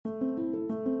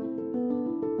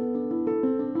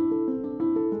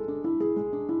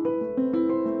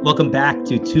Welcome back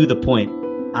to the Point.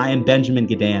 I am Benjamin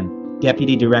Gadan,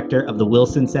 Deputy Director of the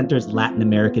Wilson Center's Latin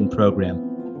American Program.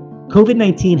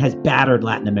 COVID-19 has battered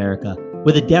Latin America,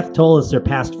 where the death toll has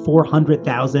surpassed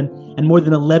 400,000 and more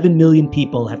than 11 million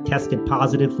people have tested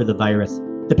positive for the virus.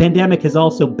 The pandemic has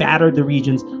also battered the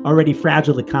region's already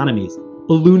fragile economies,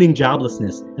 ballooning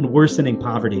joblessness and worsening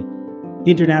poverty.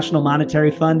 The International Monetary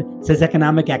Fund says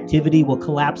economic activity will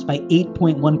collapse by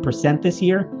 8.1% this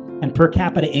year, and per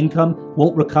capita income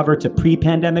won't recover to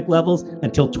pre-pandemic levels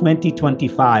until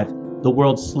 2025, the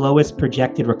world's slowest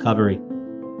projected recovery.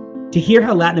 To hear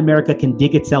how Latin America can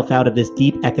dig itself out of this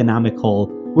deep economic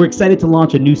hole, we're excited to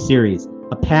launch a new series,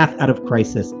 A Path Out of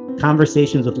Crisis,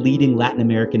 Conversations with Leading Latin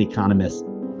American Economists.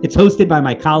 It's hosted by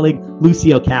my colleague,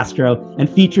 Lucio Castro, and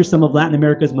features some of Latin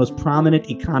America's most prominent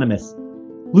economists.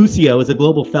 Lucio is a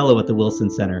global fellow at the Wilson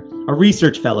Center, a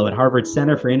research fellow at Harvard's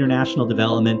Center for International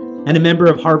Development, and a member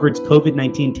of Harvard's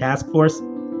COVID-19 task force.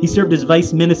 He served as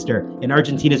vice minister in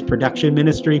Argentina's production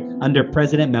ministry under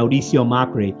President Mauricio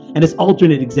Macri and as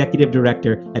alternate executive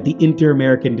director at the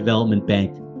Inter-American Development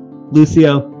Bank.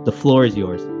 Lucio, the floor is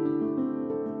yours.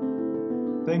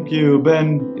 Thank you,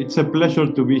 Ben. It's a pleasure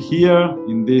to be here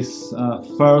in this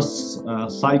first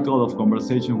cycle of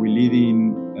conversation with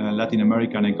leading Latin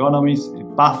American economists, A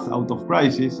Path Out of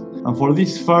Crisis. And for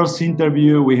this first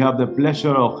interview, we have the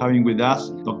pleasure of having with us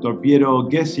Dr. Piero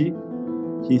Ghezzi.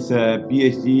 He's a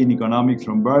PhD in economics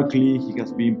from Berkeley. He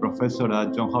has been professor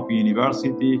at Johns Hopkins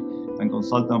University and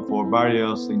consultant for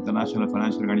various international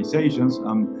financial organizations.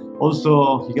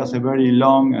 Also, he has a very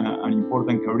long and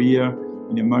important career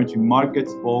in emerging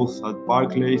markets, both at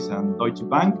Barclays and Deutsche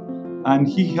Bank. And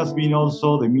he has been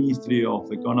also the Ministry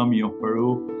of Economy of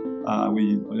Peru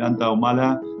with Ollanta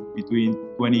Humala between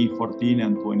 2014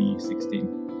 and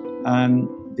 2016. And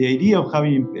the idea of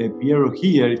having Piero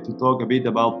here is to talk a bit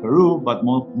about Peru, but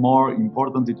more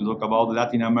importantly, to talk about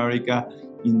Latin America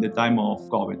in the time of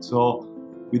COVID. So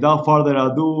without further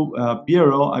ado,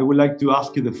 Piero, I would like to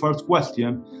ask you the first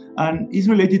question, and it's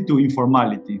related to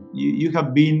informality. You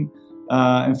have been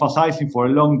emphasizing for a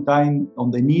long time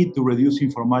on the need to reduce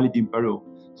informality in Peru.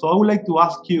 So I would like to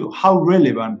ask you how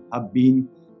relevant have been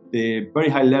the very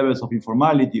high levels of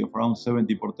informality of around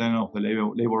 70% of the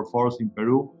labor force in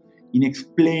Peru in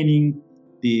explaining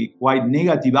the quite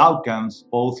negative outcomes,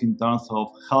 both in terms of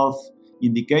health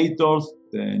indicators,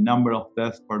 the number of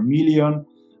deaths per million,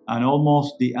 and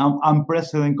almost the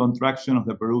unprecedented contraction of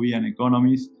the Peruvian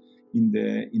economies in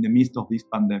the midst of this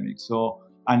pandemic.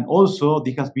 And also,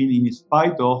 this has been in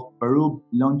spite of Peru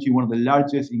launching one of the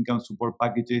largest income support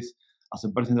packages as a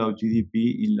percentage of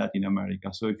GDP in Latin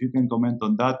America. So if you can comment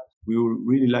on that, we would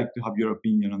really like to have your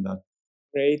opinion on that.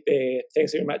 Great.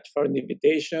 Thanks very much for the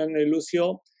invitation,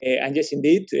 Lucio. And yes,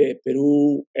 indeed,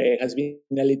 Peru has been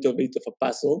a little bit of a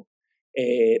puzzle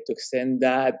to extend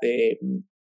that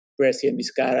President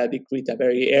Vizcarra decreed a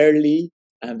very early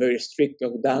and very strict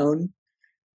lockdown.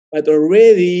 But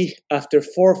already after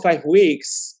 4 or 5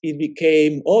 weeks, it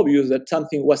became obvious that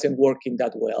something wasn't working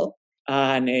that well.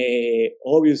 And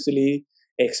obviously,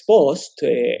 exposed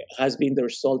has been the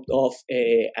result of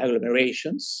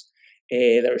agglomerations,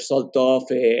 the result of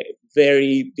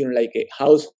very,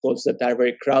 households that are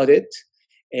very crowded,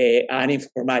 and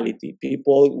informality.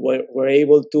 People were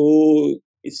able to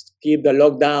keep the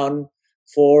lockdown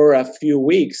for a few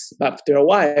weeks, but after a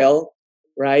while,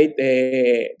 right?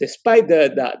 Despite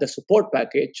the support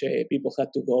package, people had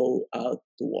to go out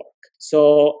to work.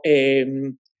 So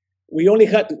we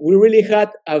really had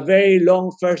a very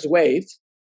long first wave,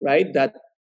 right? That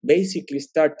basically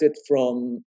started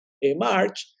from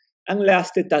March and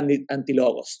lasted until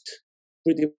August.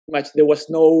 Pretty much there was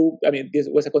this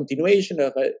was a continuation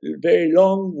of a very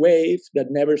long wave that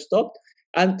never stopped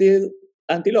until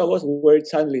August, where it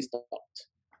suddenly stopped.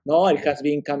 No, it has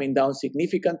been coming down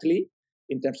significantly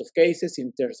in terms of cases,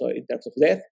 in terms of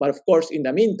death. But of course, in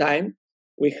the meantime,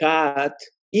 we had,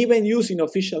 even using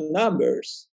official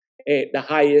numbers, the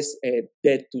highest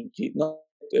death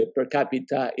per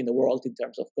capita in the world in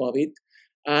terms of COVID,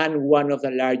 and one of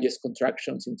the largest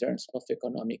contractions in terms of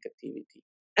economic activity.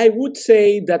 I would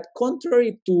say that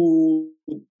contrary to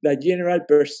the general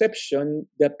perception,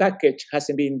 the package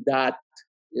hasn't been that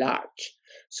large.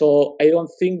 So I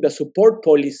don't think the support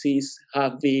policies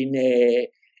have been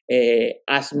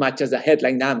as much as the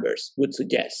headline numbers would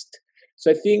suggest.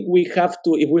 So I think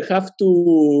if we have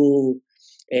to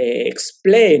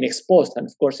expose, and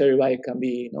of course everybody can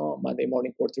be, Monday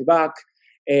morning quarterback,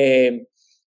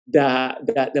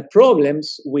 the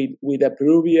problems with the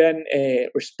Peruvian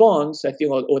response, I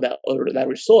think, or the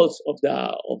results of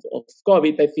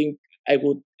COVID, I think I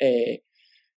would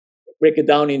break it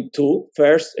down in two.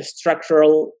 First,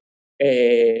 structural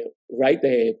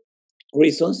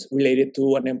reasons related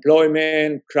to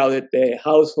unemployment, crowded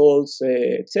households,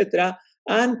 etc.,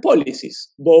 and policies,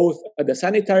 both at the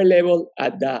sanitary level,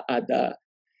 at the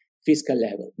fiscal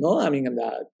level. No, I mean at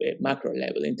the macro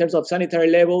level. In terms of sanitary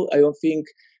level, I don't think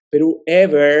Peru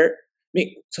ever.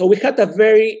 So we had a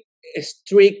very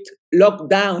strict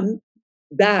lockdown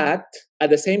that, at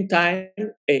the same time,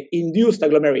 induced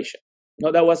agglomeration.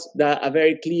 No, that was a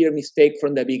very clear mistake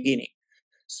from the beginning.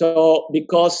 So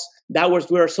because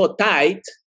were so tight,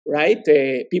 right?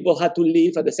 People had to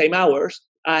live at the same hours,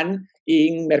 and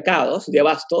in mercados, the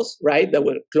abastos, right? That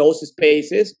were closed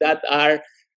spaces that are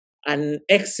an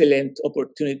excellent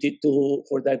opportunity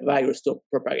for that virus to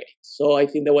propagate. So I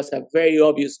think there was a very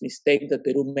obvious mistake that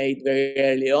Peru made very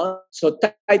early on. So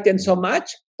tightened so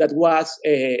much that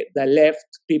left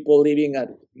people living at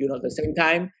the same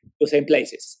time, the same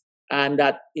places. And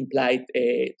that implied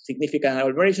significant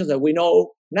agglomerations that we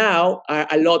know now are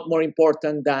a lot more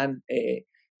important than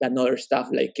other stuff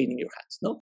like cleaning your hands.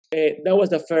 No, that was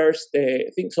the first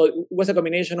thing. So it was a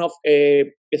combination of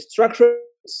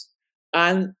structures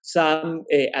and some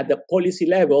at the policy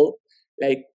level,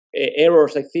 like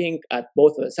errors, I think, at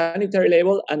both the sanitary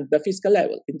level and the fiscal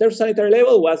level. In terms of sanitary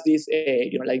level, was this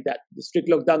like that the strict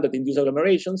lockdown that induced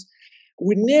agglomerations.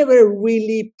 We never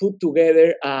really put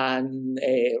together an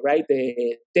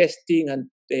testing and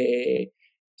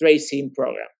tracing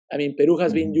program. I mean, Peru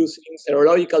has been using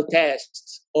serological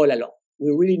tests all along.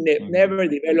 We really never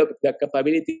developed the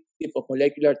capability of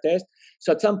molecular tests.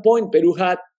 So at some point, Peru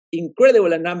had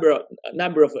incredible number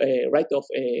of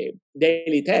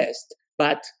daily tests,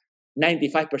 but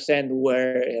 95%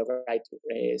 were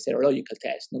serological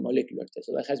tests, no molecular tests.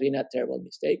 So that has been a terrible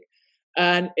mistake.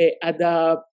 And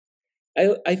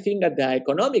I think at the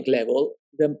economic level,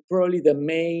 one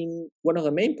of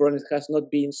the main problems has not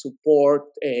been support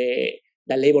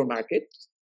the labor market.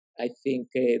 I think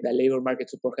the labor market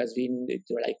support has been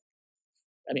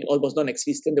almost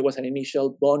non-existent. There was an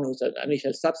initial bonus, an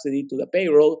initial subsidy to the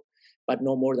payroll, but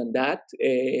no more than that.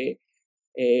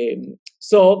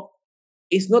 So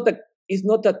it's not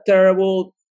a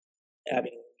terrible. I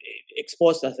mean,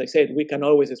 exposed, as I said, we can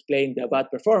always explain the bad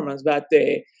performance, but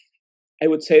I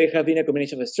would say there have been a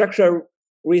combination of structural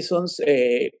reasons,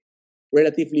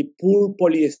 relatively poor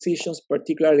policy decisions,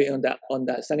 particularly on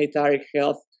the sanitary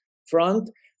health front,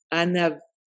 and an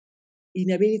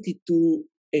inability to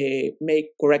make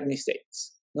correct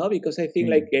mistakes. No, because I think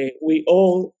we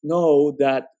all know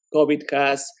that COVID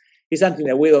is something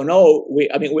that we don't know. We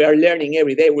are learning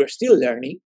every day. We're still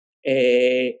learning,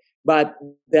 but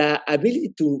the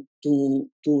ability to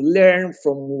learn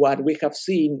from what we have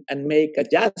seen and make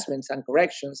adjustments and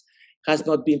corrections has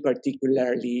not been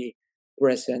particularly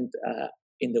present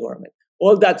in the government.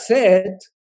 All that said,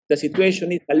 the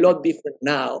situation is a lot different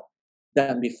now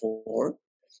than before.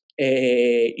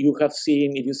 You have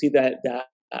seen, if you see the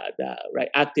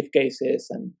active cases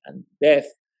and death,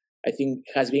 I think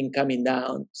has been coming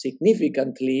down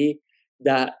significantly.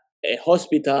 The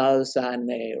hospitals and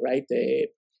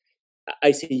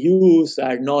ICUs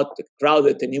are not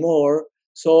crowded anymore.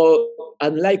 So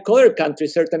unlike other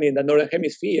countries, certainly in the Northern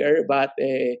Hemisphere, but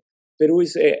Peru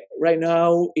is right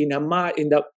now in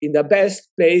the best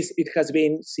place it has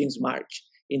been since March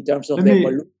in terms of the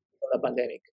evolution of the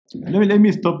pandemic. Let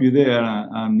me stop you there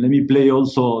and let me play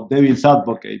also devil's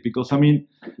advocate, because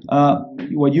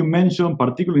what you mentioned,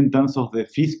 particularly in terms of the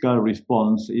fiscal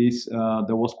response, is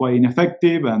that was quite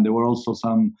ineffective and there were also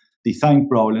some design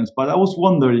problems. But I was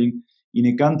wondering, in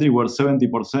a country where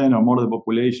 70% or more of the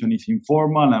population is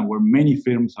informal and where many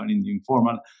firms are in the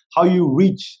informal, how you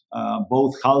reach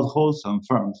both households and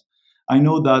firms. I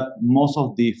know that most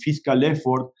of the fiscal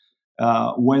effort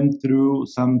went through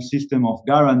some system of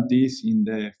guarantees in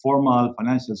the formal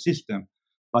financial system,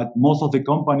 but most of the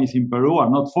companies in Peru are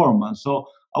not formal. So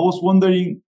I was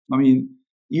wondering,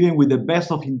 even with the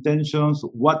best of intentions,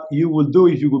 what you would do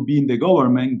if you would be in the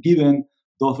government, given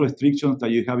those restrictions that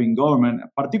you have in government,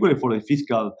 particularly for the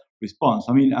fiscal response.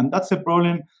 And that's a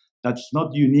problem that's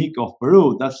not unique of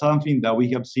Peru. That's something that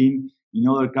we have seen in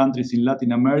other countries in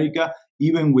Latin America,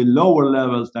 even with lower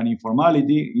levels than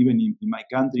informality, even in my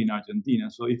country, in Argentina.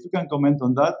 So if you can comment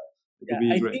on that, it would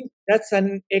be great. I think that's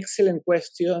an excellent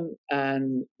question,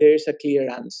 and there's a clear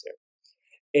answer.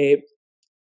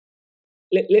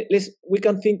 We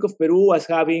can think of Peru as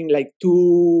having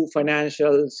two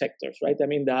financial sectors, right?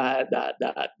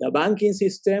 The banking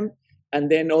system, and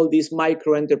then all these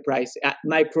micro enterprise,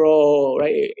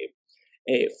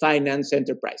 finance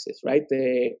enterprises, right?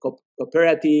 The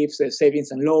cooperatives,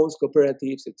 savings and loans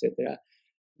cooperatives, etc.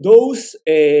 those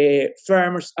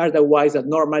firms are the ones that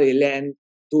normally lend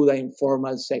to the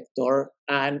informal sector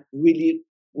and really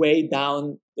weigh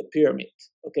down the pyramid.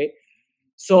 Okay,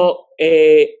 so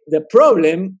the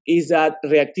problem is that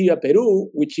Reactiva Peru,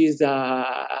 which is the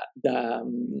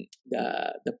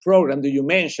program that you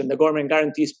mentioned, the government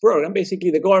guarantees program,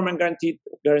 basically the government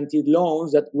guaranteed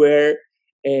loans that were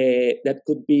that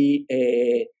could be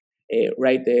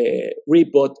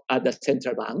repoed at the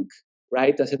central bank.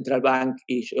 Right, the central bank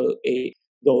issued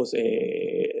those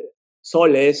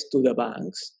soles to the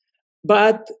banks,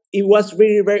 but it was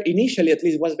really very initially, at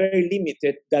least, was very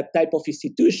limited that type of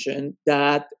institution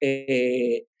that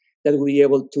would be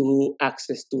able to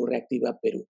access to Reactiva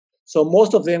Peru. So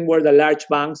most of them were the large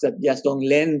banks that just don't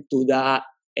lend to the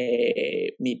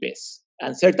MIPES,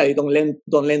 and certainly don't lend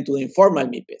to the informal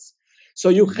MIPES. So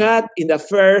you had in the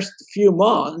first few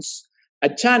months a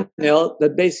channel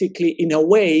that basically, in a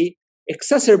way,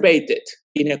 exacerbated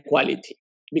inequality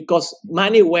because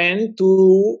money went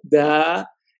to the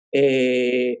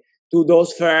to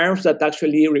those firms that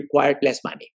actually required less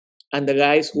money, and the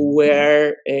guys who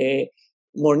were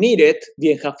more needed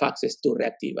didn't have access to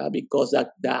Reactiva because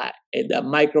that the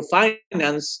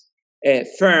microfinance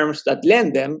firms that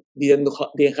lend them didn't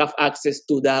have access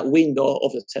to the window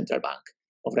of the central bank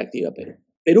of Reactiva Peru.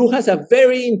 Peru has a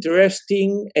very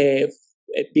interesting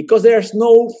because there's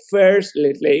no first,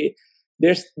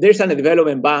 there's a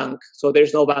development bank, so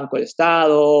there's no Banco del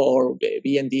Estado or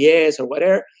BNDES or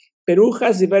whatever. Peru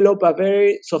has developed a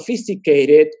very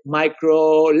sophisticated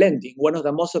micro lending, one of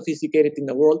the most sophisticated in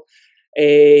the world.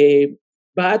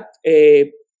 But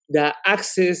the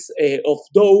access of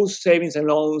those savings and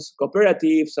loans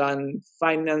cooperatives and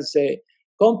finance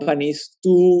companies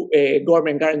to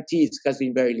government guarantees has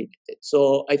been very limited.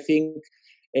 So I think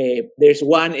there's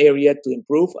one area to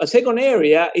improve. A second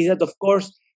area is that, of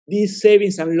course, these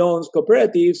savings and loans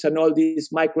cooperatives and all these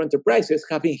micro enterprises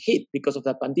have been hit because of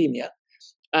the pandemic.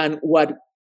 And what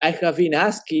I have been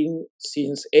asking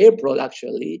since April,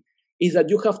 actually, is that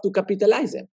you have to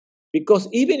capitalize them. Because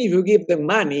even if you give them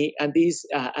money and these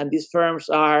firms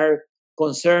are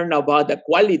concerned about the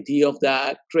quality of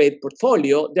the credit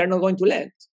portfolio, they're not going to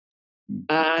lend.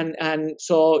 And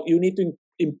so you need to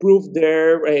improve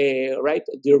their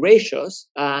ratios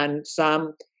and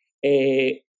some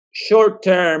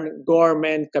short-term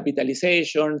government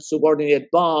capitalization, subordinated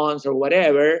bonds or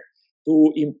whatever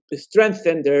to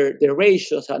strengthen their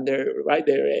ratios and their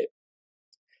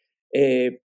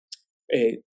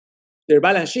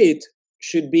balance sheet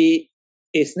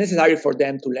is necessary for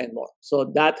them to lend more. So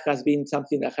that has been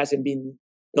something that hasn't been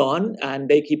done, and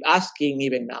they keep asking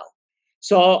even now.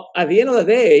 So at the end of the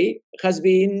day, has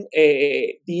been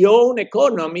the own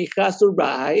economy has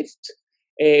survived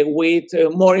with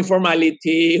more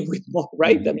informality, with more,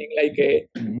 right? I mean,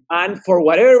 and for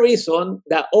whatever reason,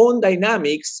 the own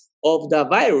dynamics of the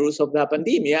virus, of the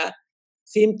pandemic,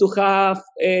 seem to have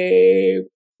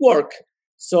work.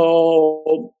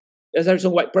 So there's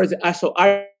also so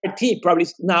RT probably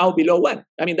is now below 1.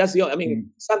 I mean,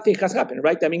 something has happened,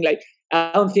 right? I mean, I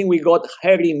don't think we got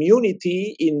herd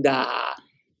immunity in the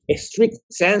strict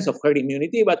sense of herd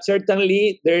immunity, but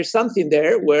certainly there's something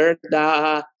there where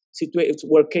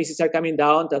where cases are coming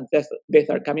down and deaths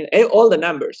are coming. All the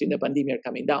numbers in the pandemic are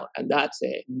coming down, and that's.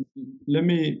 Let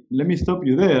me stop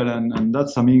you there, and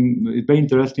that's, I mean, it's very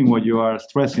interesting what you are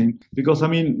stressing, because I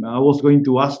mean, I was going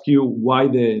to ask you why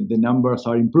the numbers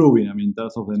are improving. I mean, in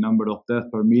terms of the number of deaths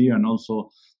per million and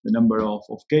also the number of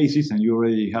cases, and you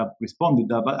already have responded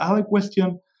to that. But I have a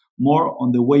question more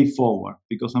on the way forward,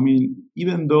 because I mean,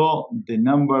 even though the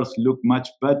numbers look much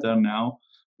better now,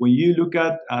 when you look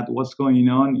at what's going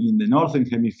on in the Northern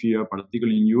Hemisphere,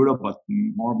 particularly in Europe, but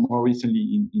more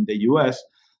recently in the US,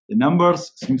 the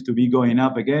numbers seems to be going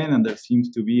up again, and there seems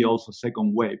to be also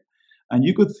second wave. And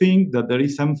you could think that there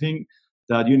is something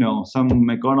that, you know, some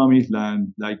economists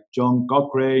like John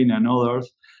Cochrane and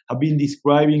others have been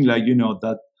describing, like, you know,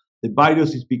 that the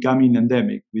virus is becoming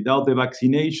endemic. Without the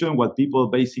vaccination, what people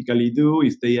basically do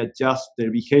is they adjust their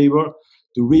behavior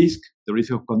to the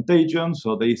risk of contagion.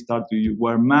 So they start to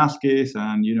wear masks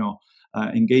and, you know,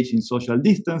 engage in social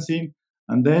distancing.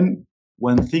 And then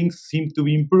when things seem to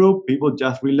be improved, people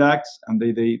just relax and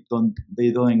they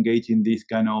don't engage in this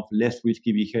kind of less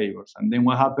risky behaviors. And then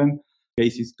what happened?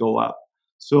 Cases go up.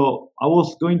 So I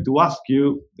was going to ask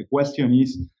you, the question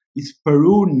is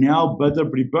Peru now better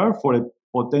prepared for a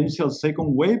potential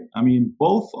second wave? I mean,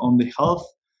 both on the health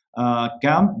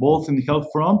camp, both in the health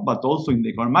front, but also in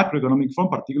the macroeconomic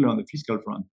front, particularly on the fiscal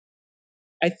front.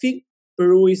 I think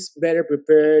Peru is better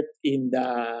prepared in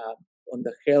the on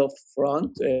the health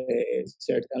front.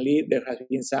 Certainly, there has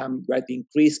been some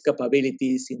increased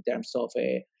capabilities in terms of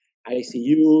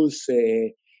ICUs,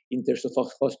 in terms of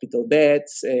hospital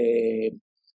beds,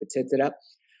 etc.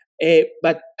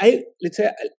 But I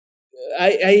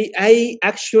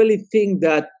actually think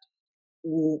that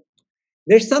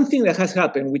there's something that has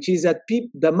happened, which is that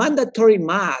the mandatory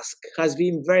mask has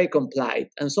been very compliant,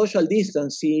 and social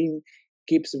distancing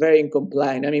keeps very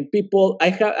compliant. I mean, I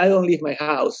don't leave my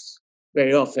house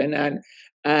very often, and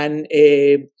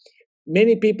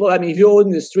many people. I mean, if you go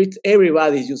in the streets,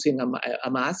 everybody's using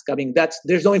a mask. I mean,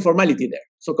 there's no informality there,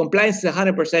 so compliance is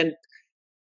 100%.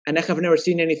 And I have never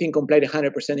seen anything compliant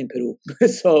 100% in Peru.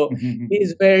 So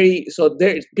it's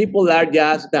people are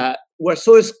just that we're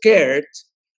so scared,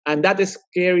 and that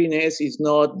scariness is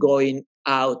not going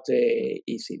out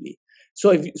easily.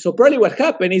 So probably what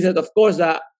happened is that, of course,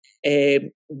 the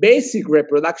basic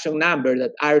reproduction number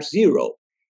that are 0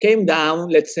 came down,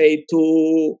 let's say,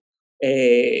 to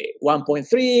 1.3,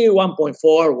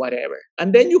 1.4, whatever.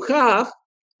 And then you have,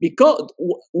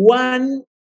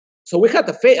 so we had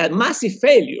a massive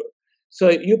failure. So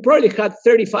you probably had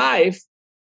 35%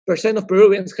 of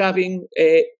Peruvians having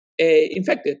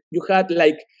infected. You had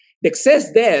the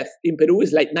excess death in Peru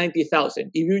is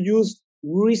 90,000. If you use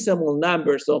reasonable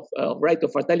numbers of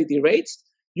fatality rates,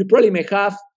 you probably may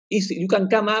have, you can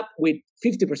come up with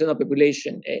 50% of the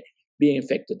population being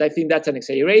infected. I think that's an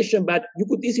exaggeration, but you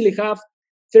could easily have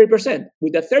 30%.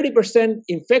 With the 30%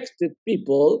 infected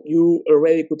people, you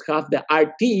already could have the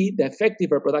RT, the effective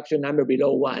reproduction number,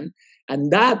 below 1,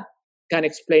 and that can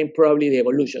explain probably the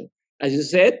evolution. As you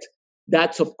said,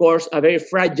 that's, of course, a very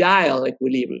fragile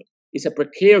equilibrium. It's a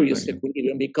precarious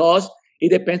equilibrium because it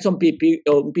depends on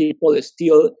people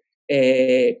still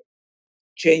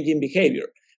changing behavior.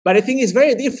 But I think it's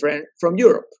very different from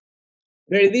Europe,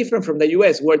 very different from the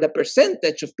US, where the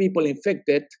percentage of people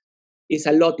infected is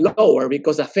a lot lower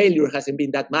because the failure hasn't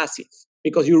been that massive.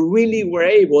 Because you really were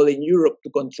able in Europe to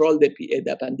control the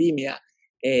pandemia,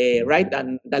 right?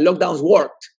 And the lockdowns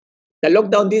worked. The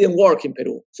lockdown didn't work in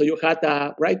Peru. So you had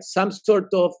some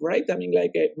sort of,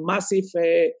 a massive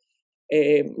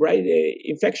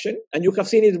infection. And you have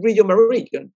seen it region by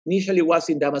region. Initially it was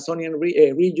in the Amazonian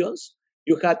regions.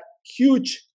 You had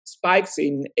huge spikes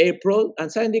in April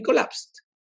and suddenly collapsed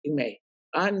in May.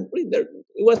 And it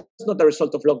was not a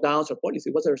result of lockdowns or policy.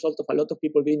 It was a result of a lot of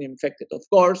people being infected. Of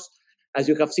course, as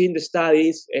you have seen the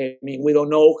studies, we don't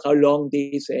know how long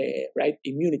this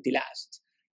immunity lasts.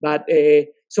 But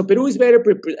so Peru is very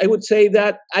prepared. I would say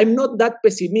that I'm not that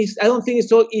pessimistic. I don't think it's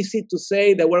so easy to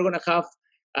say that we're going to have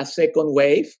a second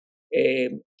wave.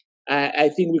 I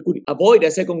think we could avoid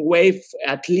a second wave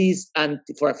at least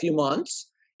for a few months.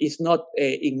 It's not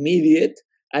immediate.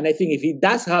 And I think if it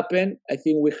does happen, I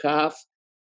think we have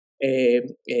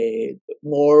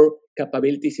more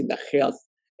capabilities in the health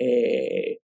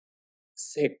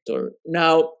sector.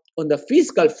 Now, on the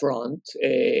fiscal front,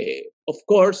 of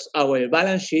course, our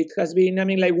balance sheet has been,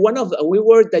 we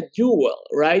were the jewel,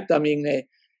 right?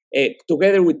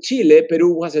 Together with Chile,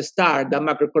 Peru was a star, the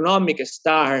macroeconomic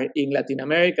star in Latin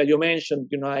America. You mentioned,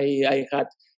 I had,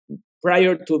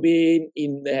 prior to being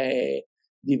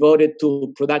devoted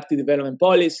to productive development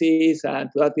policies and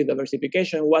productive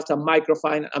diversification, was a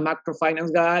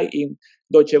macrofinance guy in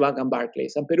Deutsche Bank and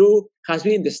Barclays. And Peru has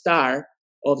been the star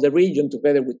of the region,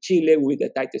 together with Chile, with the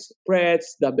tightest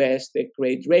spreads, the best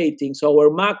credit rating. So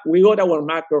we got our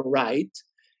macro right,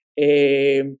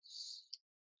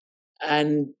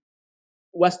 and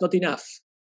was not enough,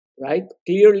 right?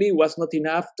 Clearly was not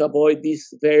enough to avoid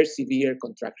this very severe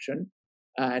contraction.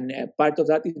 And part of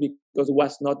that is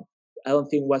because I don't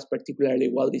think was particularly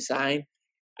well designed.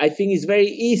 I think it's very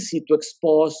easy to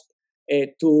expose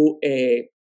to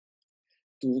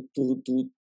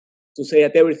say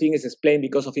that everything is explained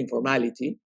because of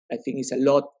informality. I think it's a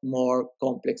lot more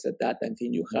complex than that. I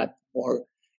think you had more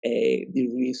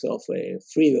degrees of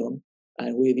freedom,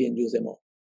 and we didn't use them all.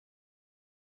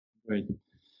 Great.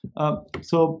 But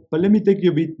let me take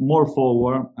you a bit more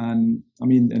forward. And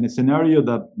in a scenario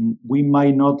that we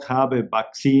might not have a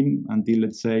vaccine until,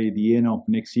 let's say, the end of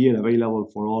next year available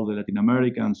for all the Latin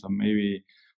Americans, and maybe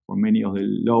for many of the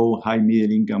low, high,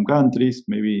 middle income countries,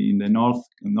 maybe in the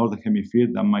northern hemisphere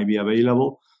that might be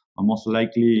available, but most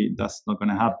likely that's not going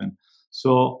to happen.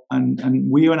 So, and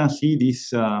we're going to see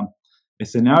this a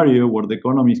scenario where the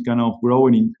economy is kind of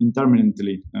growing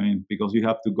intermittently. Because you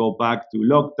have to go back to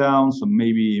lockdowns, or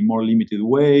maybe more limited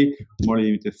way, more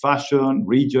limited fashion,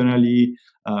 regionally,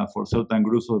 for certain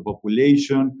groups of the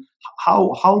population.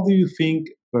 How do you think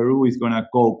Peru is going to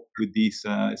cope with this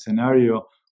scenario,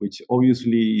 which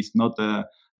obviously is not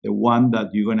the one that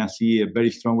you're going to see a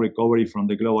very strong recovery from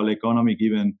the global economy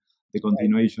given the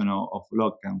continuation of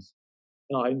lockdowns?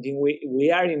 No, I think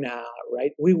we are in a,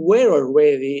 right, we were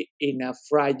already in a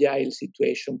fragile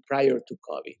situation prior to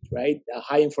COVID, right? The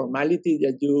high informality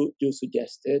that you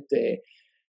suggested, the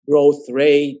growth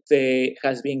rate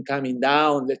has been coming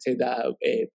down. Let's say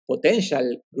the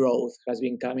potential growth has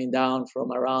been coming down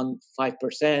from around 5%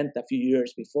 a few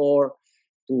years before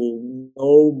to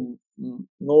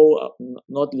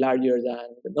not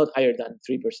higher than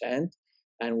 3%.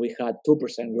 And we had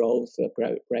 2% growth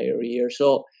prior year.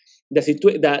 So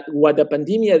that what the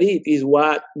pandemic did is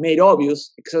what made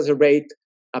obvious exacerbate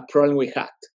a problem we had,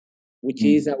 which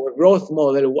is our growth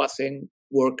model wasn't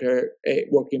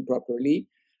working properly.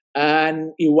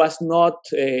 And it was not,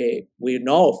 we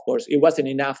know, of course, it wasn't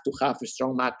enough to have a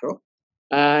strong macro.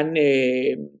 And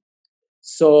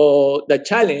so the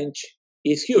challenge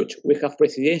is huge. We have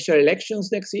presidential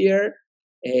elections next year.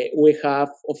 We have,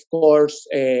 of course,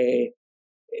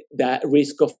 the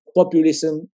risk of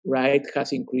populism, right,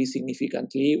 has increased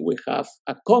significantly. We have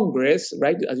a Congress,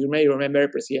 right? As you may remember,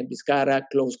 President Vizcarra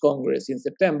closed Congress in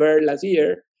September last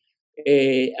year.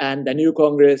 And the new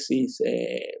Congress is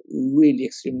really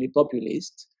extremely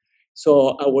populist.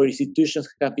 So our institutions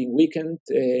have been weakened.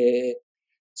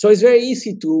 So it's very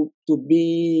easy to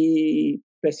be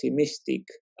pessimistic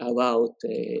about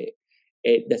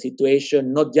the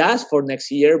situation, not just for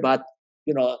next year, but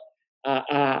in a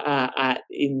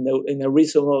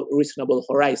reasonable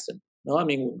horizon. No, I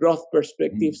mean, growth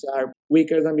perspectives are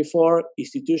weaker than before.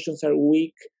 Institutions are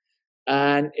weak,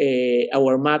 and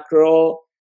our macro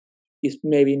is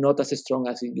maybe not as strong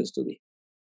as it used to be.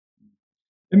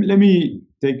 Let me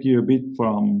take you a bit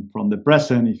from the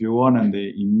present, if you want, and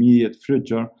the immediate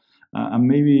future, and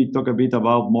maybe talk a bit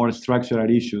about more structural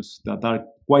issues that are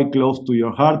quite close to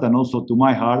your heart and also to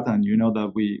my heart. And you know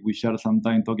that we shared some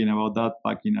time talking about that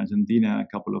back in Argentina a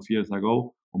couple of years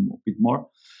ago, or a bit more,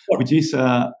 which is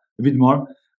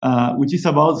which is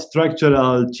about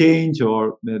structural change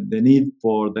or the need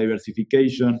for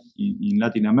diversification in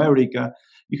Latin America.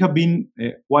 You have been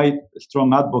a quite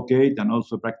strong advocate and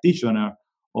also practitioner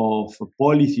of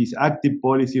policies, active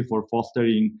policy for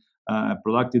fostering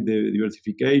productive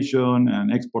diversification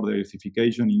and export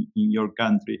diversification in your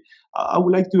country. I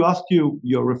would like to ask you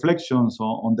your reflections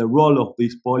on the role of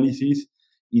these policies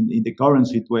in the current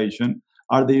situation.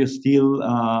 Are they still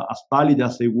as valid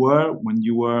as they were when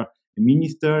you were a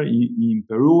minister in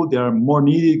Peru? They are more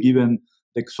needed given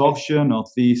the exhaustion of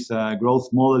this growth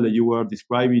model that you were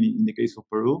describing in the case of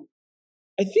Peru?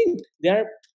 I think they're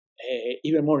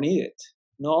even more needed.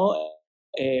 No,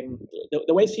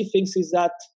 the way I see things is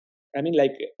that, I mean,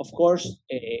 like, of course,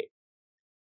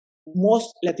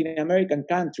 most Latin American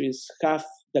countries have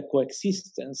the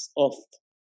coexistence of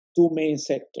two main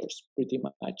sectors, pretty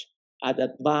much. An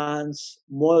advanced,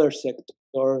 modern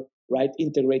sector, right,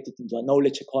 integrated into a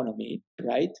knowledge economy,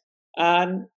 right,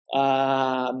 and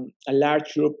a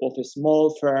large group of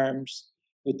small firms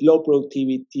with low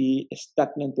productivity,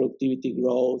 stagnant productivity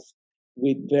growth,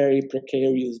 with very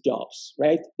precarious jobs,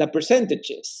 right? The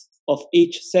percentages of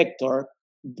each sector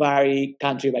vary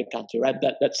country by country, right?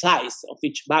 That size of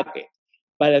each bucket.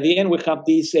 But at the end, we have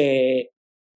this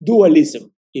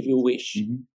dualism, if you wish.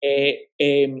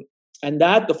 And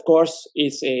that, of course,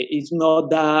 is a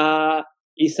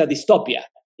dystopia.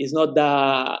 It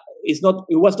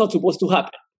was not supposed to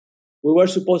happen. We were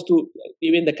supposed to,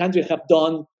 even the countries have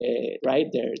done, right,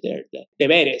 their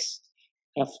deberes,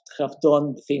 have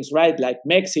done things right, like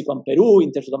Mexico and Peru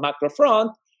in terms of the macro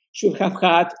front, should have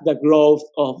had the growth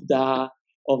of the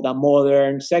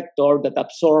modern sector that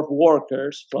absorbed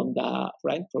workers from the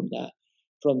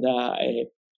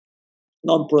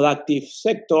non-productive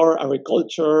sector,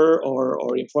 agriculture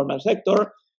or informal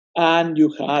sector, and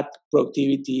you had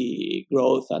productivity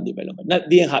growth and development. That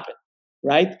didn't happen,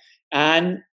 right?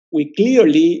 And we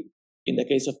clearly, in the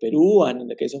case of Peru and in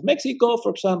the case of Mexico, for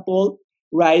example,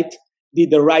 right,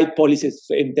 did the right policies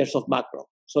in terms of macro.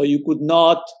 So you could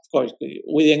not, of course,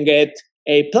 we didn't get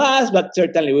A+, but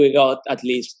certainly we got at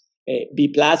least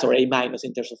B+ or A- in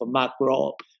terms of the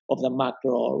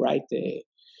macro, right,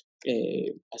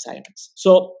 assignments.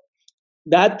 So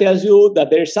that tells you that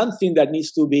there's something that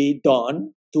needs to be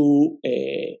done to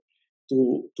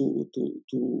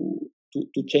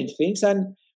change things.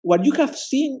 And what you have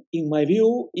seen, in my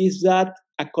view, is that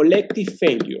a collective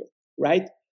failure, right?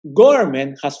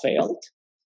 Government has failed,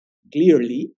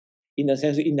 clearly, in the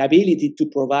sense of inability to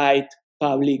provide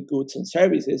public goods and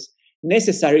services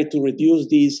necessary to reduce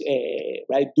this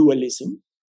right, dualism.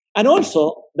 And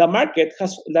also, the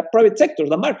private sector,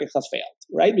 the market has failed,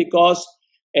 right? Because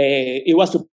it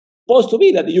was supposed to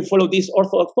be that you follow these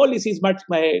orthodox policies,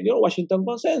 Washington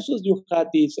Consensus, you had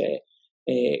this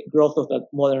growth of the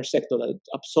modern sector that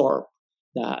absorbed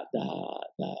the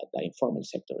informal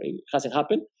sector. It hasn't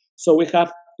happened. So we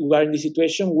are in the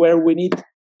situation where we need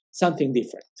something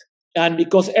different. And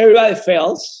because everybody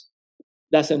fails,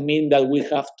 doesn't mean that we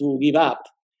have to give up.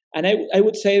 And I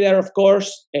would say there are, of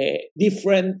course,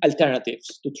 different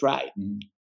alternatives to try. Mm-hmm.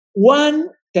 One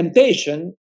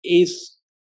temptation is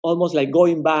almost like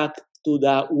going back to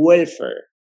the welfare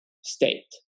state,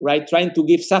 right? Trying to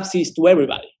give subsidies to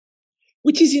everybody,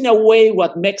 which is in a way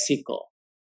what Mexico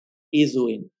is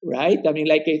doing, right? I mean,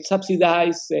 like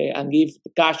subsidize and give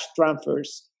cash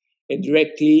transfers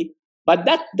directly, but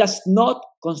that does not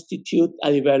constitute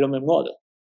a development model.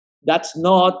 That's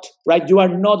not, right? You are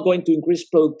not going to increase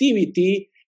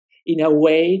productivity in a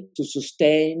way to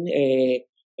sustain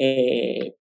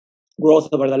growth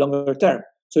over the longer term.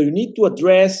 So you need to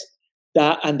address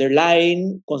the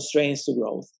underlying constraints to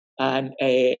growth and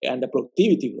the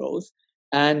productivity growth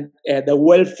and the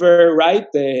welfare, right?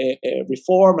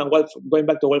 Reform and going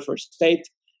back to welfare state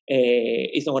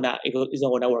is not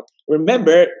gonna work.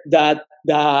 Remember that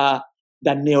the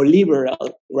neoliberal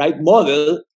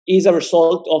model is a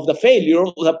result of the failure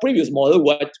of the previous model,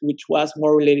 which was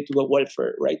more related to the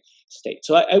welfare state.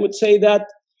 So I would say that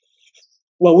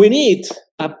what we need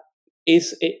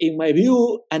is, in my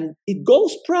view, and it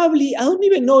goes probably, I don't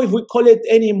even know if we call it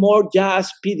anymore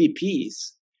just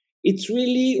PDPs. It's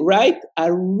really,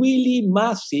 a really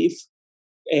massive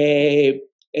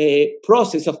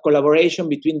process of collaboration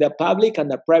between the public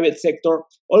and the private sector,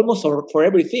 almost for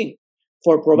everything,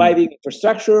 for providing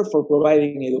infrastructure, for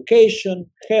providing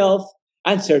education, health,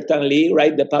 and certainly,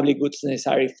 the public goods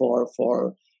necessary for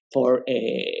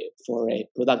a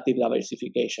productive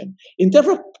diversification. In terms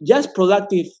of just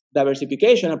productive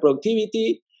diversification and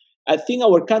productivity, I think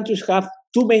our countries have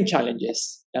two main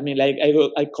challenges. I mean,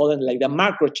 I call them the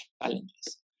macro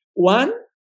challenges. One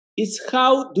is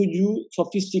how do you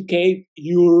sophisticate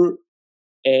your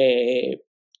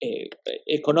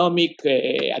economic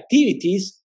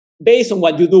activities based on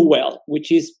what you do well,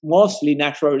 which is mostly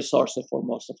natural resources for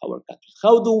most of our countries.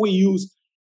 How do we use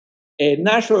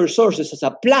natural resources as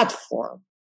a platform,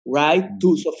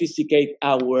 to sophisticate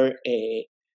our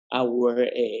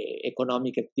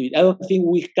economic activity? I don't think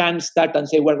we can start and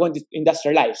say we're going to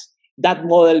industrialize. That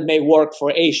model may work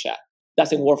for Asia,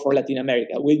 doesn't work for Latin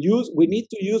America. We need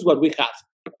to use what we have,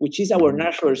 which is our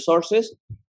natural resources,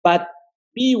 but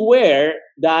beware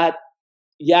that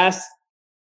just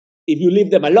if you leave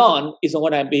them alone, it's not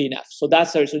going to be enough. So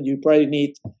that's the reason you probably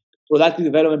need productive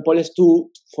development policies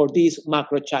for this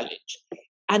macro challenge.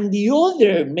 And the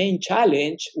other main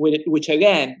challenge, which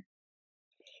again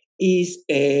the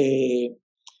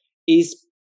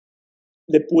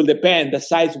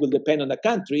size will depend on the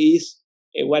country, is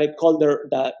what I call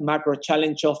the macro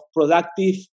challenge of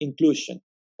productive inclusion.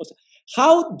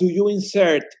 How do you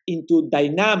insert into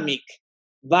dynamic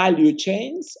value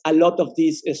chains a lot of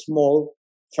these small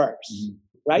firms,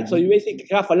 right? Mm-hmm. So you basically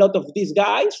have a lot of these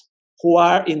guys who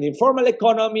are in the informal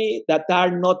economy that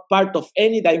are not part of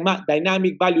any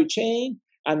dynamic value chain.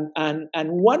 And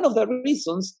one of the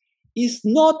reasons is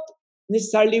not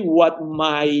necessarily what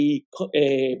my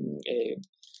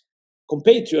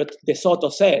compatriot De Soto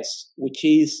says, which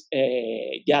is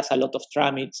just a lot of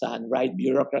tramits and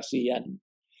bureaucracy and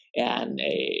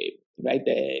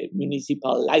the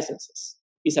municipal licenses.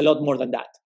 It's a lot more than that.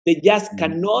 They just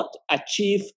cannot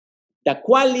achieve the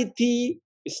quality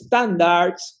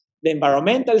standards, the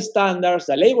environmental standards,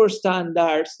 the labor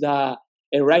standards, the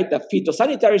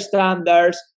phytosanitary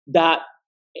standards, the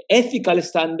ethical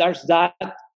standards that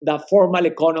the formal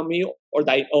economy or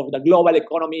the global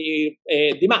economy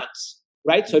demands,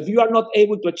 right? So if you are not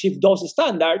able to achieve those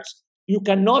standards, you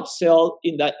cannot sell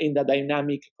in the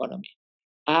dynamic economy.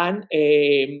 And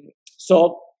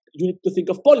so you need to think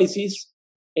of policies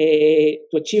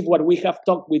to achieve what we have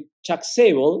talked with Chuck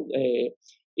Sable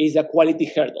is a quality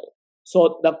hurdle.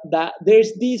 So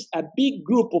there's a big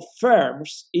group of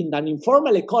firms in an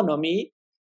informal economy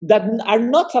that are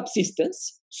not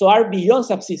subsistence, so are beyond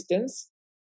subsistence,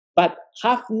 but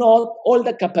have not all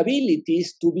the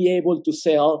capabilities to be able to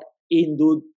sell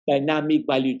into dynamic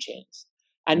value chains.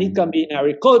 And it can be in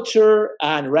agriculture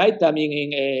and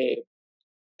in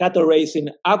cattle raising,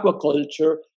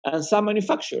 aquaculture, and some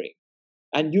manufacturing.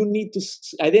 And you need to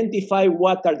identify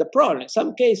what are the problems.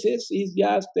 Some cases is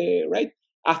just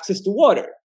access to water,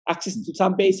 access to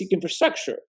some basic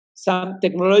infrastructure, some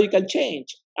technological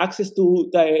change, access to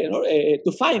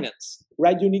finance.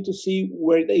 You need to see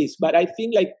where it is. But I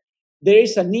think there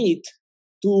is a need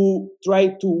to try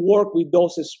to work with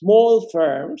those small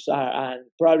firms and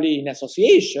probably in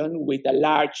association with a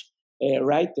large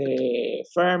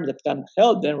firm that can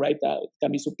help them,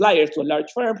 can be suppliers to a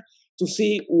large firm to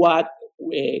see what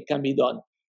can be done.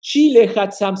 Chile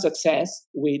had some success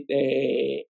with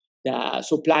the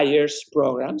suppliers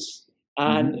programs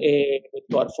and with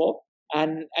Corfo,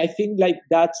 and I think like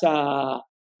that's a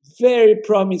very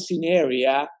promising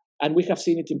area, and we have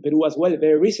seen it in Peru as well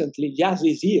very recently, just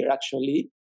this year actually,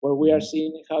 where we are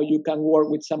seeing how you can work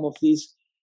with some of these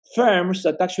firms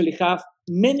that actually have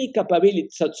many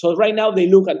capabilities. So right now they're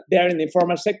in the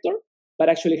informal sector, but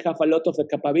actually have a lot of the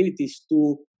capabilities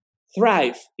to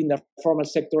thrive in the formal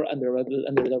sector under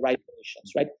the right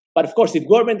conditions, right? But of course, if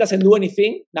government doesn't do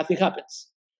anything, nothing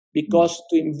happens, because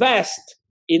to invest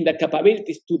in the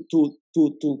capabilities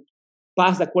to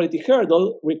pass the quality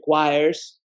hurdle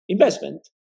requires investment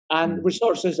and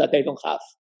resources that they don't have.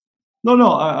 No,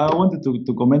 I wanted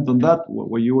to comment on that,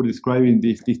 where you were describing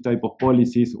this type of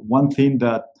policies. One thing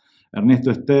that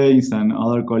Ernesto Steins and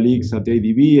other colleagues at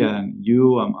ADB and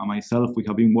you and myself, we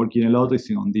have been working a lot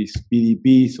on these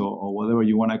PDPs or whatever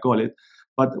you want to call it.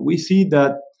 But we see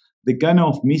that the kind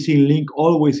of missing link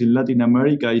always in Latin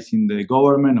America is in the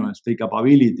government or state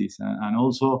capabilities, and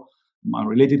also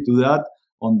related to that,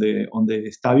 on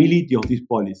the stability of these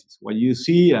policies. What you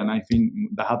see, and I think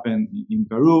that happened in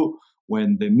Peru,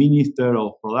 when the Minister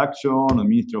of Production or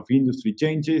Minister of Industry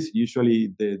changes,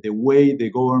 usually the way the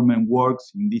government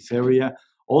works in this area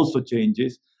also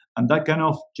changes. And that kind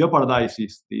of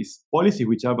jeopardizes these policies,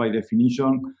 which are by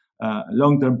definition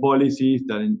long-term policies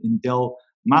that entail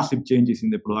massive changes in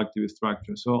the productive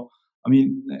structure. So, I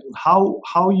mean, how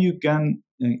you can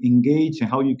engage and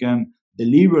how you can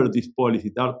deliver these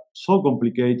policies that are so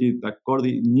complicated, that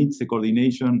needs the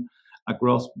coordination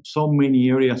across so many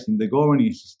areas in the government in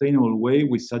a sustainable way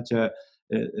with such a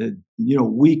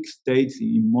weak states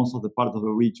in most of the part of the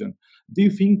region. Do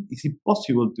you think is it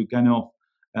possible to kind of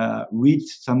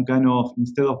reach some kind of,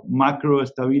 instead of macro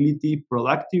stability,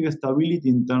 productive stability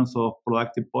in terms of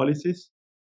productive policies?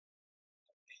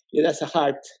 Yeah, that's a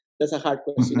hard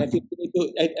question. I think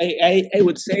I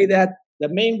would say that the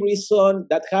main reason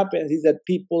that happens is that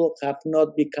people have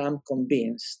not become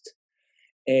convinced.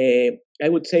 I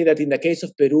would say that in the case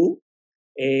of Peru,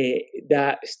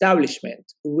 the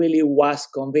establishment really was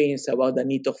convinced about the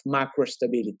need of macro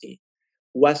stability,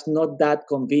 was not that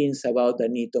convinced about the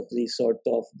need of these sort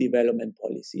of development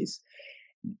policies.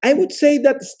 I would say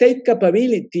that state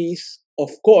capabilities, of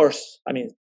course, I mean,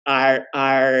 are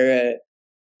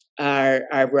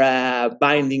a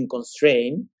binding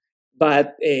constraint,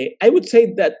 but I would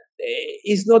say that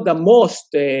it's not the most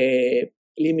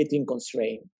limiting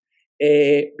constraint.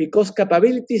 Because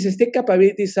state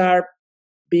capabilities are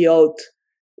built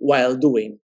while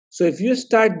doing. So if you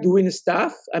start doing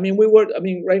stuff,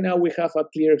 right now we have a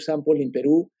clear example in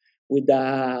Peru with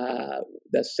the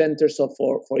centers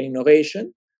for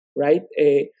innovation, right?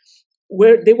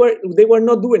 Where they were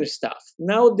not doing stuff.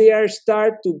 Now they are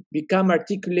start to become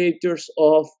articulators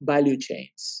of value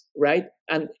chains, right?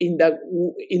 And in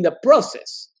the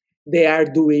process, they are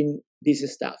doing this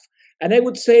stuff. And I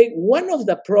would say one of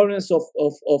the problems of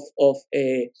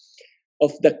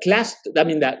the class,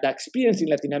 the experience in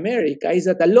Latin America is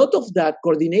that a lot of the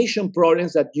coordination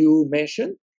problems that you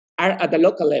mentioned are at the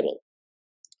local level.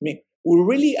 I mean,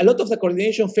 a lot of the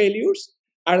coordination failures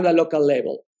are at the local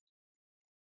level.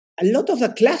 A lot of the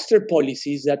cluster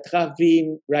policies that have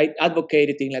been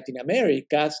advocated in Latin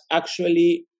America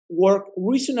actually work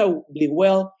reasonably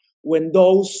well when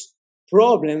those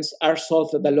problems are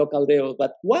solved at the local level.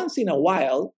 But once in a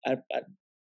while,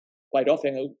 quite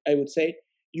often I would say,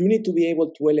 you need to be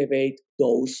able to elevate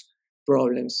those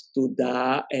problems to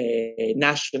the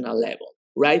national level,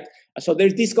 right? So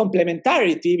there's this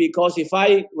complementarity, because if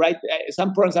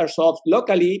some problems are solved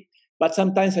locally, but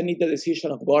sometimes I need the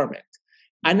decision of government.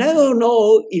 And I don't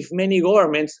know if many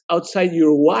governments outside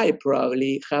Uruguay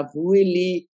probably have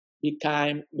really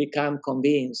become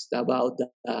convinced about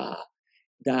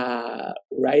the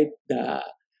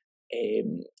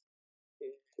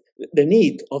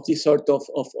need of this sort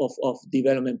of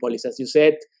development policy. As you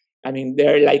said, I mean,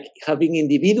 they're like having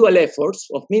individual efforts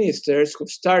of ministers who've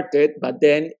started, but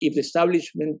then if the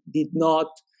establishment did not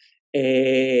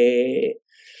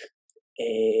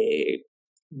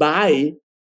buy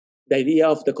the idea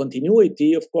of the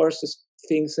continuity, of course,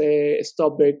 things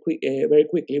stop very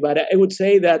quickly. But I would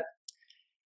say that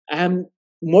I'm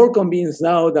more convinced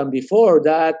now than before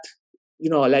that,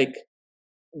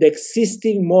 the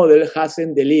existing model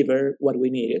hasn't delivered what we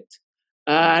needed.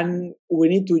 And we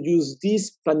need to use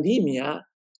this pandemic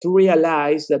to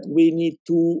realize that we need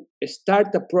to start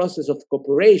a process of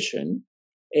cooperation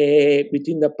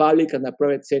between the public and the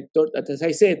private sector that, as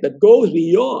I said, that goes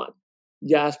beyond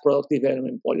just productive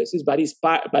development policies, but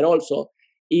but also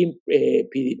in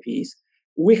PDPs.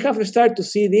 We have started to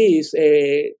see this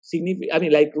significant. I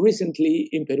mean, like recently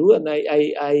in Peru, and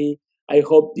I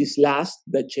hope this lasts,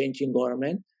 the change in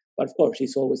government. But of course,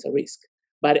 it's always a risk.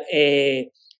 But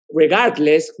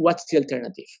regardless, what's the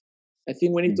alternative? I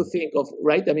think we need to think of,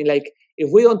 right? I mean, like,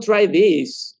 if we don't try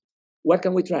this, what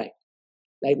can we try?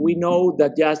 Like, we know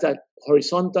that just that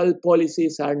horizontal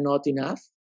policies are not enough.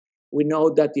 We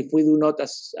know that if we do not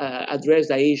address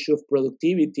the issue of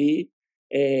productivity,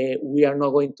 we are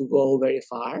not going to go very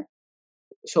far.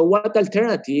 So what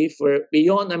alternative for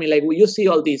beyond, I mean, like, you see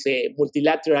all these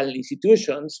multilateral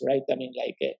institutions, right? I mean,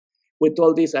 like, with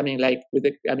all this, I mean, like,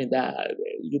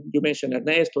 you mentioned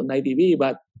Ernesto and IDB,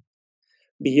 but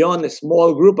beyond a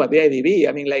small group at the IDB,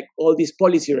 I mean, like, all these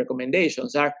policy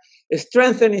recommendations are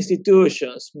strengthen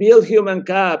institutions, build human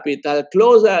capital,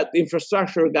 close that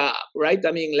infrastructure gap, right?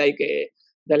 I mean, like,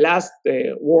 the last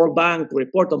World Bank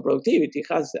report on productivity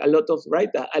has a lot of, right,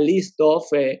 a list of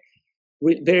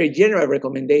very general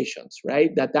recommendations, right,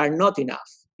 that are not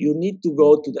enough. You need to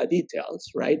go to the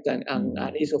details, right? And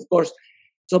it's, of course,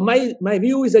 so my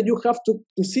view is that you have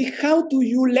to see how do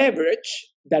you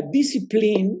leverage the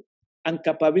discipline and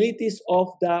capabilities of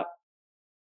the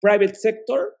private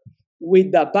sector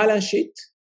with the balance sheet,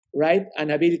 right,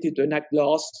 and ability to enact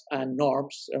laws and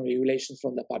norms and regulations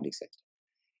from the public sector.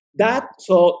 That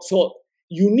so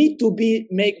you need to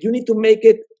make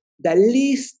it the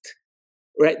least,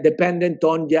 right, dependent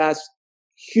on just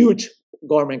huge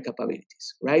government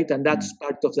capabilities, right, and that's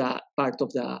part of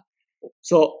the.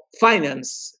 So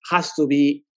finance has to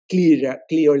be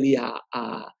clearly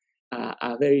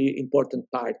a very important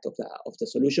part of the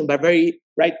solution, but very,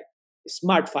 right,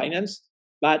 smart finance.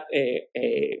 But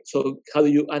so how do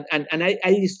you and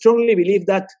I strongly believe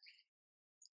that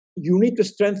you need to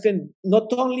strengthen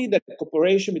not only the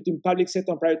cooperation between public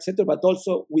sector and private sector, but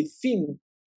also within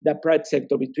the private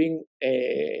sector between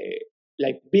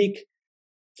like big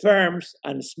firms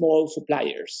and small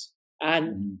suppliers,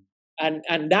 and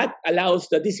that allows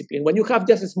the discipline. When you have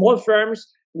just small firms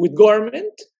with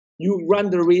government, you run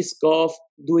the risk of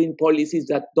doing policies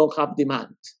that don't have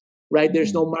demand, right?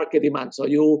 There's no market demand, so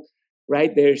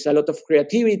there's a lot of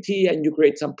creativity and you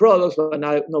create some products, but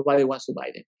nobody wants to buy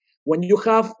them. When you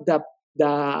have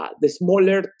the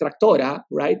smaller tractora,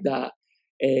 right,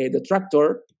 the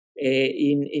tractor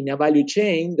in a value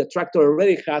chain, the tractor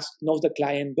already knows the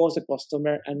client, knows the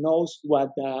customer, and knows what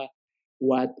the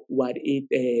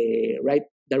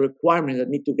requirements that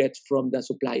need to get from the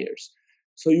suppliers.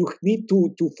 So you need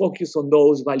to focus on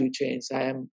those value chains. I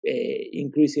am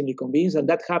increasingly convinced, and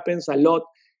that happens a lot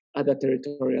at the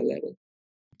territorial level.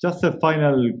 Just a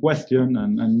final question,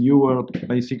 and you were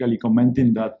basically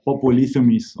commenting that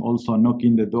populism is also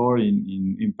knocking the door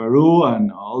in Peru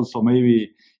and also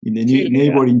maybe in the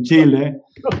neighboring Chile.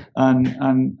 And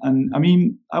I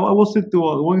mean, I wanted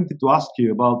to ask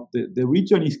you about the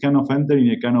region is kind of entering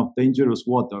a kind of dangerous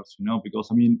waters, because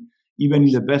I mean, even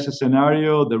in the best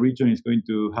scenario, the region is going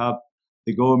to have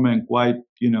the government quite,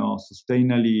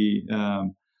 sustainably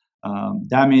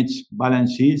damage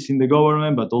balance sheets in the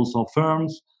government, but also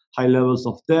firms, high levels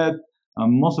of debt.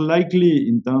 Most likely,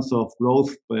 in terms of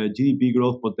growth, GDP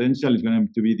growth potential is going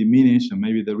to be diminished, and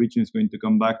maybe the region is going to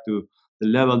come back to the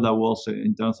level that was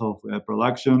in terms of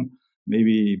production,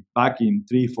 maybe back in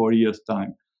 3-4 years'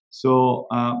 time. So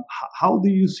how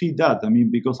do you see that? I mean,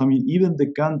 because even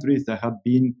the countries that have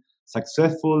been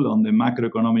successful on the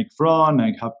macroeconomic front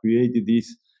and have created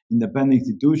these independent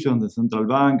institutions, the central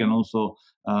bank, and also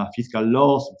fiscal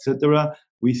laws, etc.,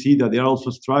 we see that they are also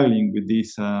struggling with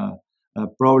this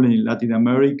problem in Latin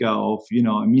America of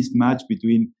a mismatch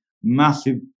between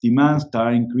massive demands that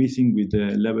are increasing with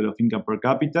the level of income per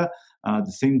capita, at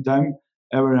the same time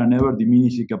ever and ever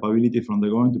diminishing capability from the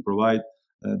government to provide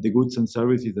the goods and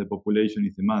services the population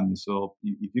is demanding. So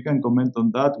if you can comment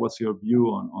on that, what's your view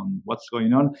on what's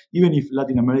going on, even if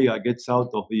Latin America gets out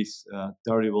of this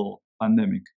terrible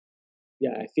pandemic?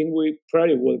 Yeah, I think we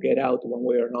probably will get out one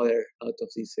way or another out of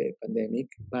this pandemic.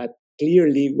 But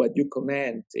clearly what you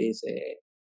comment is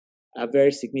a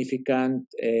very significant,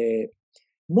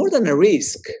 more than a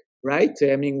risk, right?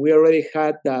 I mean, we already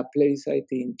had the plebiscite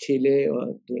in Chile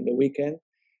during the weekend.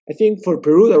 I think for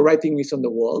Peru, the writing is on the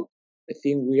wall. I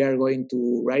think we are going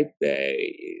to write the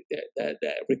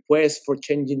request for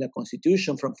changing the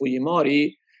constitution from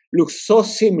Fujimori looks so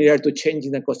similar to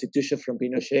changing the constitution from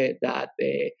Pinochet that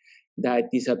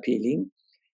is appealing.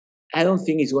 I don't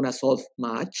think it's going to solve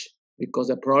much. because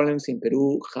the problems in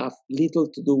Peru have little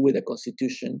to do with the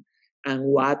constitution and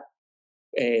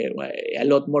a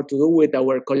lot more to do with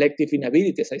our collective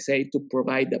inability, as I say, to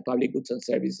provide the public goods and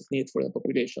services needed for the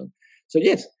population. So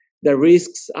yes, the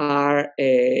risks are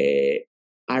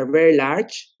very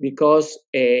large because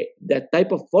the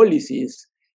type of policies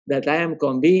that I am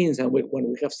convinced, and when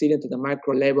we have seen it to the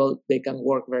macro level, they can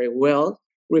work very well,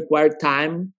 require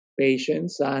time,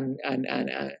 patience, and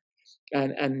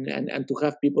to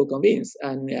have people convinced,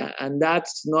 and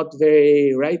that's not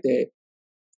very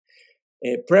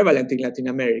prevalent in Latin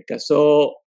America.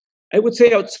 So I would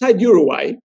say outside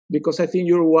Uruguay, because I think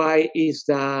Uruguay is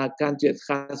the country that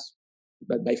has,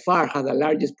 but by far, has the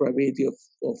largest probability of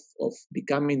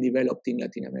becoming developed in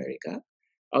Latin America.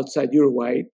 Outside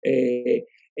Uruguay,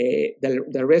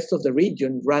 the rest of the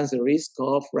region runs the risk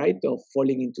of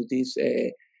falling into this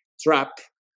trap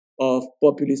of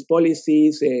populist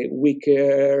policies,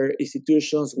 weaker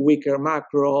institutions, weaker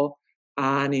macro,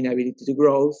 and inability to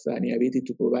growth, and inability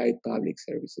to provide public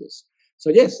services. So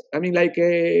yes, I mean,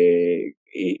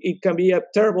 it can be a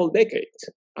terrible decade.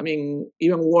 I mean,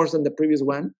 even worse than the previous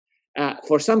one.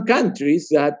 For some countries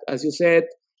that, as you said,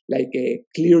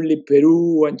 clearly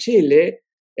Peru and Chile,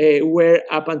 were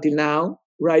up until now,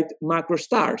 macro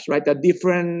stars, at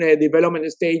different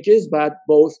development stages, but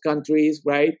both countries,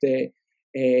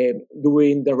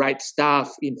 doing the right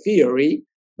stuff in theory,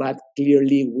 but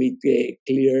clearly with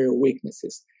clear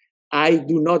weaknesses. I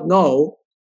do not know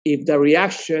if the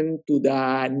reaction to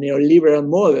the neoliberal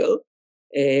model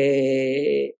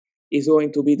is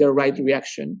going to be the right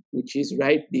reaction, which is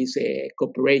this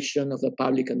cooperation of the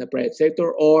public and the private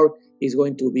sector, or is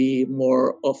going to be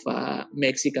more of a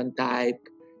Mexican type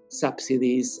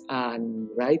subsidies and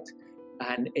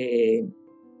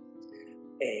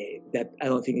that I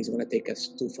don't think is going to take us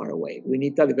too far away. We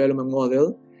need a development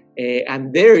model,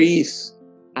 and there is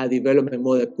a development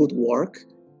model that could work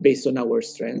based on our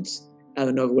strengths. I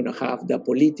don't know if we're going to have the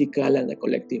political and the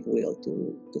collective will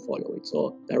to follow it.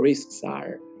 So the risks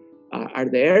are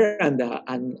there, and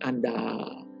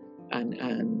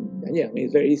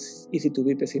it's very easy to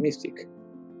be pessimistic.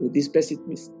 With this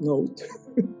pessimist note,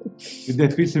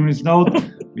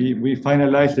 we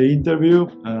finalize the interview.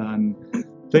 And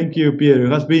thank you, Piero.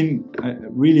 It has been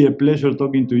really a pleasure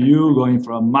talking to you, going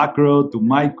from macro to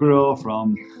micro,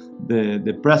 from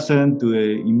the present to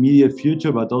the immediate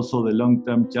future, but also the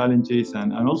long-term challenges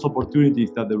and also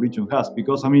opportunities that the region has.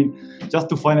 Because, I mean, just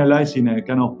to finalize in a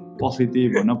kind of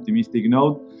positive and optimistic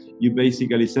note, you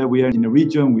basically said we are in a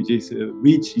region which is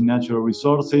rich in natural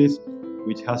resources,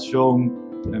 which has shown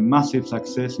a massive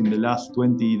success in the last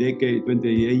 28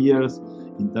 years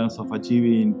in terms of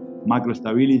achieving macro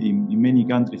stability in many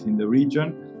countries in the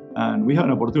region. And we have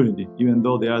an opportunity, even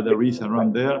though there are the risks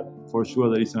around there. For sure,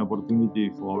 there is an opportunity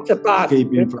for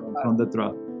escaping from the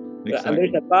trap. Exactly. And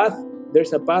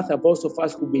there's a path of those of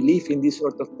us who believe in these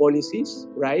sort of policies,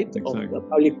 Exactly. Of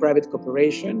public-private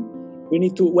cooperation. We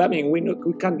need to. We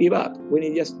can't give up. We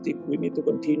need to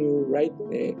continue,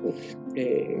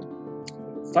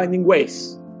 finding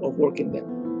ways of working them.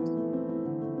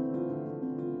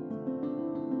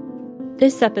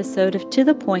 This episode of To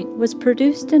The Point was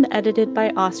produced and edited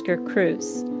by Oscar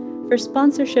Cruz. For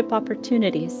sponsorship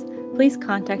opportunities, please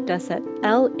contact us at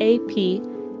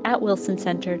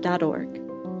lap@wilsoncenter.org.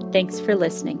 Thanks for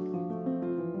listening.